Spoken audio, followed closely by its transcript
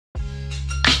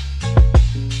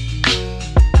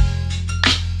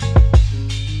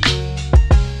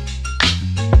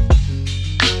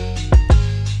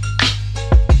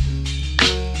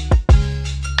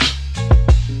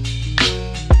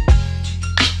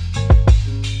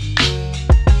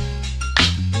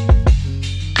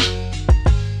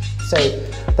So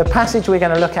the passage we're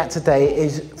going to look at today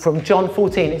is from John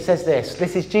 14. It says this.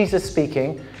 This is Jesus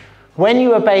speaking. When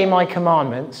you obey my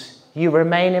commandments, you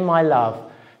remain in my love,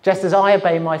 just as I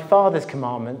obey my Father's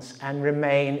commandments and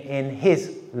remain in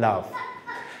his love.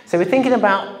 So we're thinking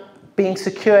about being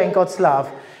secure in God's love.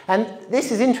 And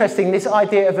this is interesting, this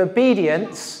idea of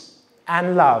obedience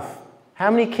and love.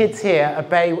 How many kids here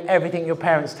obey everything your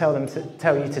parents tell you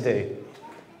to do?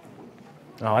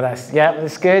 Oh, that's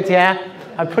good, yeah.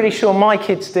 I'm pretty sure my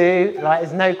kids do. Like,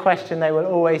 there's no question they will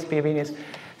always be obedient.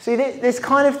 See, this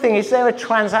kind of thing, is there a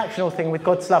transactional thing with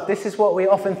God's love? This is what we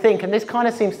often think, and this kind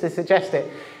of seems to suggest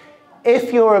it.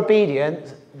 If you're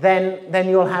obedient, then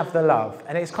you'll have the love.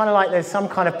 And it's kind of like there's some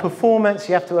kind of performance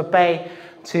you have to obey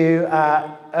to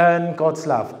earn God's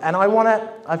love. And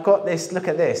I've got this, look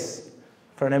at this,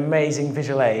 for an amazing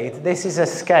visual aid. This is a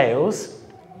scales,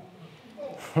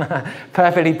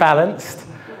 perfectly balanced.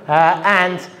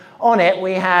 And on it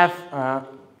we have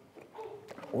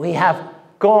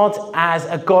God as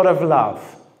a God of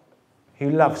love, who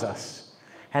loves us.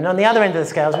 And on the other end of the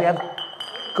scales we have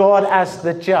God as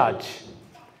the judge,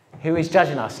 who is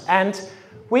judging us. And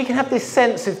we can have this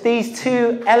sense of these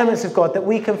two elements of God that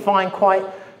we can find quite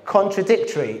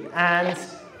contradictory. And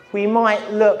we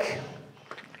might look...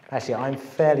 Actually, I'm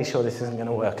fairly sure this isn't going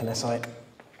to work unless I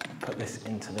put this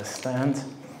into the stand.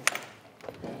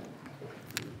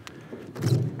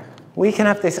 We can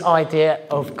have this idea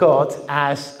of God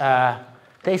as... that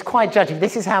he's quite judging.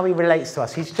 This is how he relates to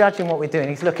us. He's judging what we're doing.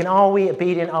 He's looking, are we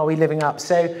obedient? Are we living up?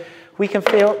 So we can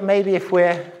feel maybe if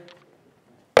we're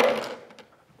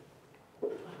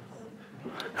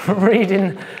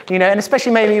reading, and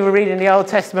especially maybe we're reading the Old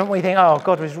Testament, we think, oh,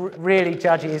 God was really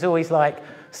judgy. He's always like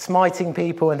smiting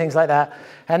people and things like that.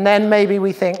 And then maybe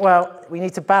we think, well, we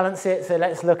need to balance it. So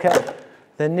let's look at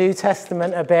the New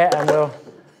Testament a bit, and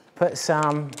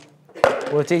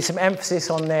we'll do some emphasis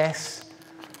on this.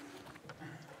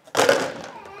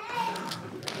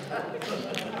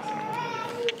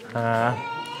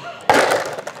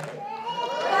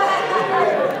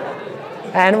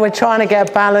 And we're trying to get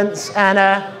a balance. And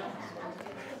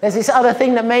there's this other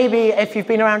thing that maybe if you've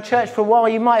been around church for a while,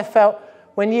 you might have felt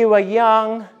when you were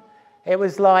young, it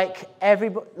was like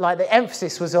the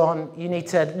emphasis was on you need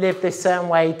to live this certain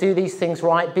way, do these things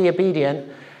right, be obedient.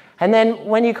 And then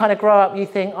when you kind of grow up, you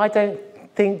think, I don't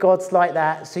think God's like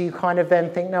that. So you kind of then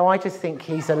think, no, I just think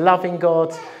he's a loving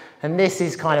God. And this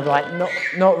is kind of like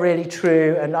not really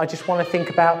true. And I just want to think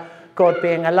about God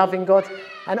being a loving God.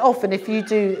 And often if you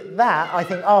do that, I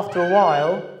think after a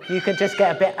while, you can just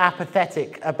get a bit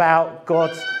apathetic about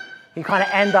God. You kind of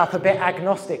end up a bit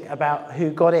agnostic about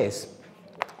who God is.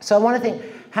 So I want to think,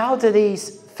 how do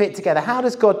these fit together? How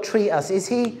does God treat us? Is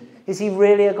he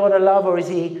really a God of love, or is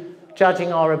he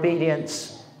judging our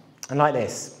obedience? And like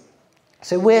this.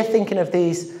 So we're thinking of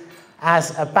these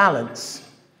as a balance.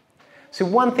 So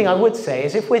one thing I would say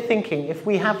is if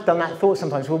we have done that thought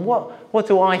sometimes, well, what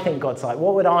do I think God's like?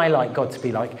 What would I like God to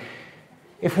be like?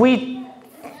 If we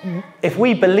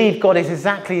believe God is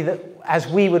exactly as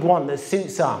we would want, that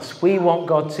suits us, we want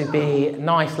God to be a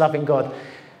nice, loving God.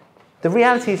 The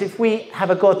reality is if we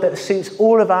have a God that suits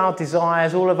all of our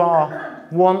desires, all of our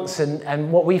wants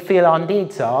and what we feel our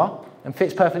needs are, and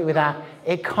fits perfectly with that,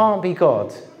 it can't be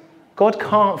God. God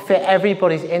can't fit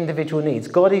everybody's individual needs.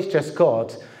 God is just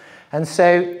God. And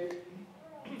so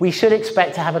we should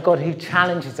expect to have a God who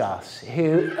challenges us,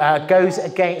 who goes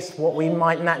against what we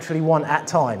might naturally want at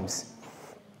times.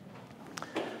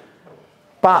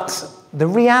 But the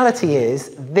reality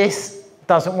is this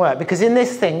doesn't work, because in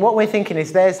this thing, what we're thinking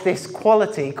is there's this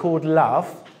quality called love,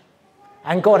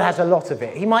 and God has a lot of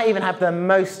it. He might even have the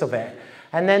most of it.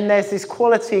 And then there's this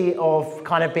quality of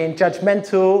kind of being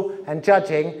judgmental and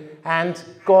judging, and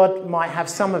God might have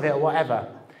some of it or whatever.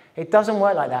 It doesn't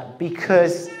work like that,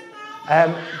 because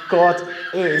God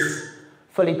is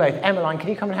fully both. Emmeline, can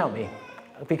you come and help me?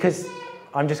 Because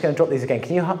I'm just going to drop these again.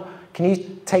 Can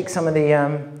you take some of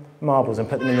the marbles and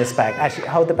put them in this bag? Actually,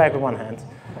 hold the bag with one hand,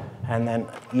 and then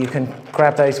you can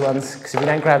grab those ones, because if you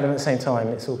don't grab them at the same time,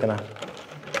 it's all going to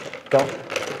go.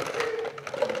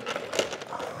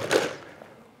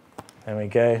 There we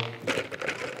go.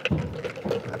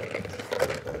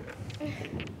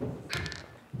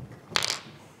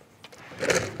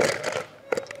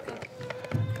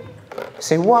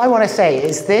 So what I want to say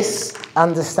is this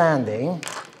understanding...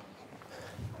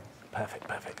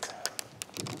 Perfect.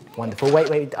 Wonderful.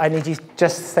 Wait, I need you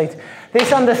just to say...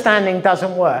 This understanding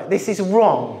doesn't work. This is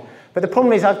wrong. But the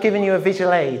problem is I've given you a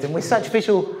visual aid, and we're such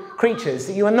visual creatures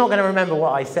that you are not going to remember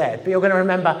what I said, but you're going to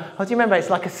remember, do you remember?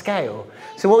 It's like a scale.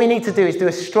 So what we need to do is do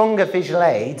a stronger visual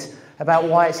aid about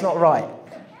why it's not right.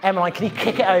 Emmeline, can you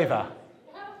kick it over?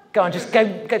 Go on, just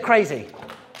go crazy.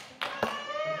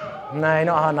 No,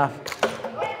 not hard enough.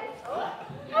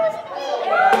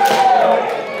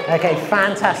 Okay,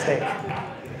 fantastic.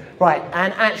 Right,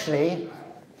 and actually,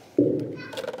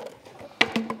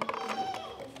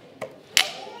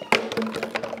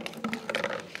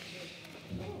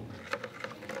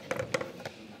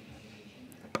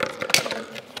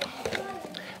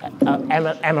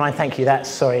 Emmeline, thank you.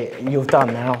 Sorry, you've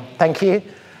done now. Thank you.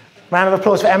 Round of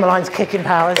applause for Emmeline's kicking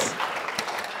powers.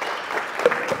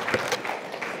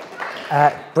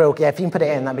 Brill, yeah, if you can put it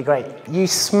in, that'd be great. You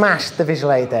smashed the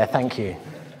visual aid there, thank you.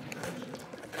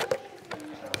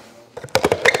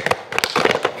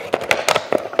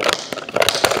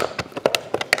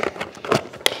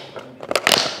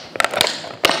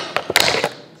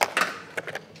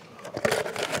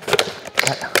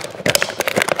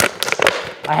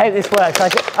 I hope this works.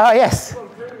 Oh, yes.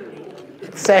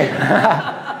 So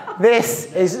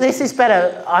this is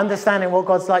better understanding what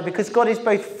God's like, because God is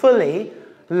both fully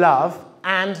love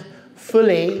and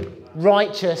fully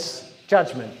righteous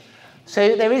judgment.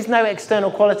 So there is no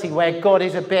external quality where God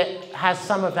is has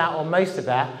some of that or most of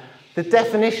that. The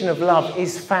definition of love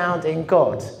is found in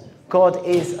God. God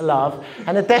is love.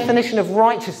 And the definition of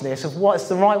righteousness, of what's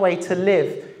the right way to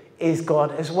live, is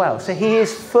God as well. So he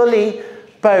is fully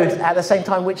both at the same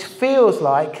time, which feels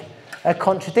like a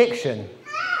contradiction.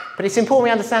 But it's important we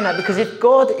understand that, because if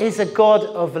God is a God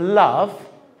of love,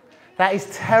 that is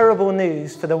terrible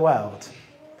news for the world.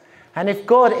 And if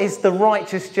God is the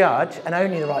righteous judge, and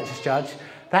only the righteous judge,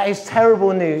 that is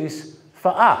terrible news for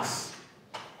us.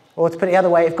 Or to put it the other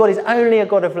way, if God is only a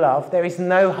God of love, there is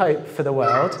no hope for the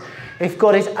world. If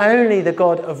God is only the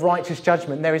God of righteous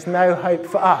judgment, there is no hope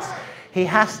for us. He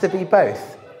has to be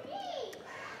both.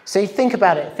 So you think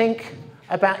about it. Think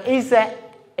about,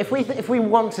 if we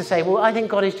want to say, well, I think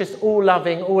God is just all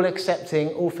loving, all accepting,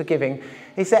 all forgiving,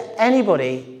 is there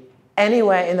anybody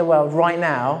anywhere in the world right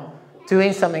now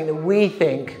doing something that we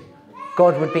think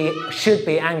God should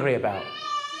be angry about?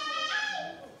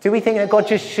 Do we think that God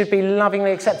just should be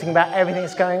lovingly accepting about everything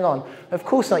that's going on? Of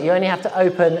course not. You only have to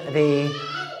open the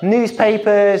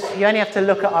newspapers, you only have to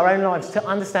look at our own lives to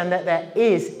understand that there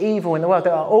is evil in the world.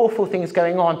 There are awful things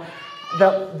going on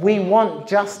that we want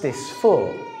justice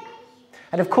for.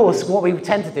 And of course, what we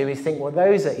tend to do is think, well,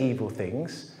 those are evil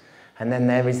things. And then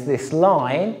there is this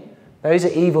line, those are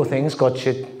evil things God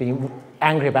should be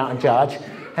angry about and judge.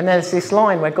 And there's this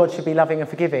line where God should be loving and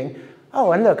forgiving.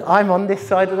 Oh, and look, I'm on this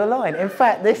side of the line. In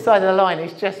fact, this side of the line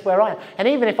is just where I am. And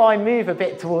even if I move a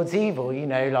bit towards evil, it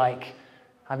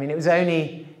was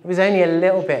only a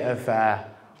little bit of,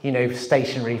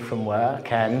 stationery from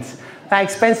work, and that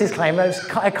expenses claim,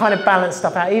 I kind of balance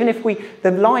stuff out. Even if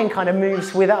the line kind of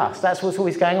moves with us, that's what's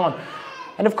always going on.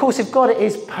 And of course, if God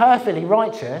is perfectly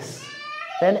righteous,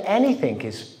 then anything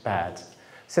is bad.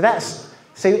 So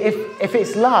if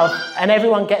it's love and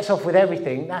everyone gets off with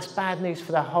everything, that's bad news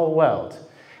for the whole world.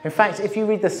 In fact, if you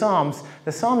read the Psalms,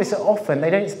 the psalmists are often,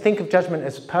 they don't think of judgment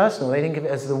as personal, they think of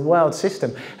it as the world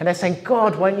system. And they're saying,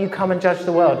 God, won't you come and judge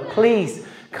the world? Please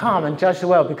come and judge the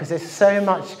world, because there's so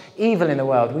much evil in the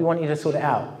world. We want you to sort it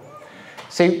out.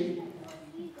 So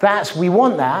we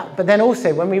want that, but then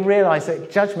also when we realise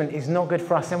that judgment is not good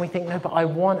for us, then we think, no, but I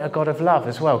want a God of love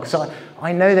as well, because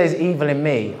I know there's evil in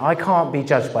me. I can't be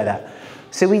judged by that.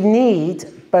 So we need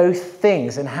both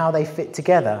things and how they fit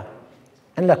together.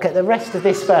 And look at the rest of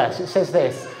this verse. It says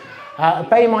this,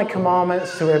 obey my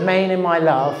commandments to remain in my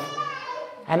love.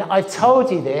 And I've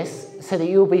told you this so that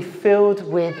you'll be filled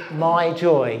with my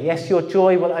joy. Yes, your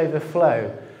joy will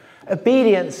overflow.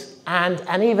 Obedience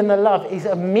and even the love is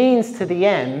a means to the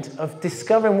end of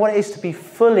discovering what it is to be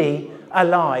fully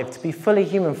alive, to be fully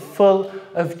human, full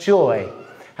of joy.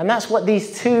 And that's what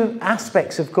these two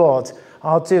aspects of God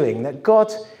are doing, that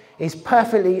God is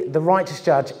perfectly the righteous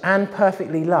judge and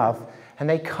perfectly love, and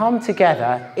they come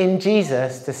together in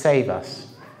Jesus to save us.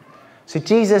 So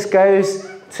Jesus goes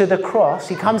to the cross.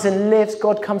 He comes and lives,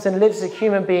 God comes and lives as a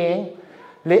human being,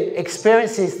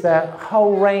 experiences the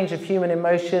whole range of human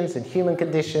emotions and human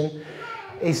condition,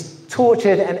 is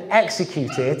tortured and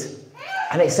executed,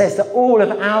 and it says that all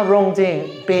of our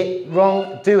wrongdoings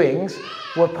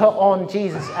were put on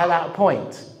Jesus at that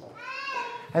point.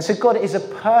 And so God is a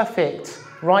perfect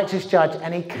righteous judge,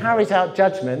 and he carries out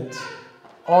judgment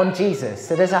on Jesus.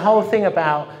 So there's a whole thing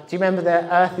about, do you remember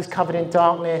the earth is covered in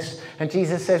darkness, and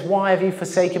Jesus says, why have you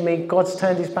forsaken me? God's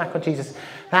turned his back on Jesus.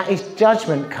 That is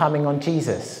judgment coming on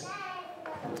Jesus.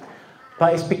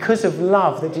 But it's because of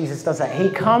love that Jesus does that. He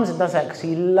comes and does that because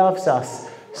he loves us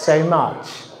so much.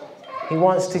 He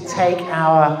wants to take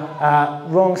our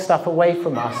wrong stuff away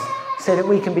from us so that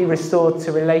we can be restored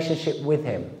to relationship with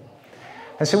him.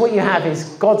 And so what you have is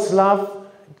God's love.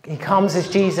 He comes as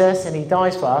Jesus and he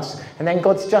dies for us, and then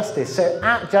God's justice. So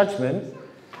at judgment,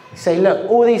 you say, look,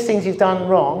 all these things you've done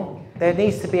wrong, there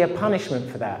needs to be a punishment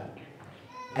for that.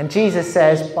 And Jesus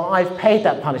says, but I've paid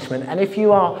that punishment. And if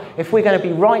we're going to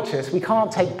be righteous, we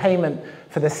can't take payment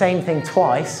for the same thing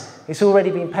twice. It's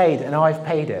already been paid, and I've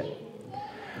paid it.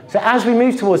 So as we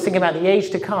move towards thinking about the age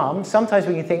to come, sometimes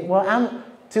we can think, well,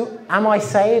 am I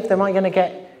saved? Am I going to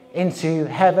get into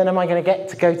heaven? Am I going to get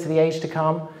to go to the age to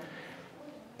come?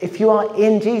 If you are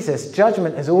in Jesus,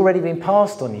 judgment has already been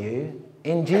passed on you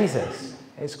in Jesus.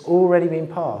 It's already been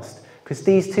passed. Because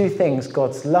these two things,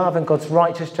 God's love and God's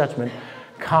righteous judgment,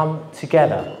 come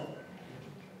together.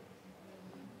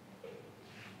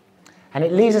 And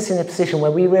it leaves us in a position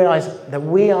where we realize that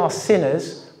we are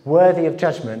sinners worthy of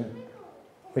judgment,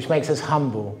 which makes us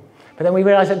humble. But then we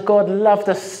realize that God loved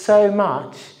us so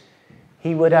much,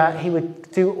 he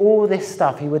would do all this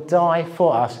stuff. He would die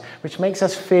for us, which makes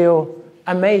us feel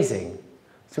amazing.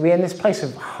 So we're in this place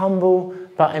of humble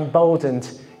but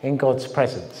emboldened in God's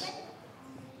presence.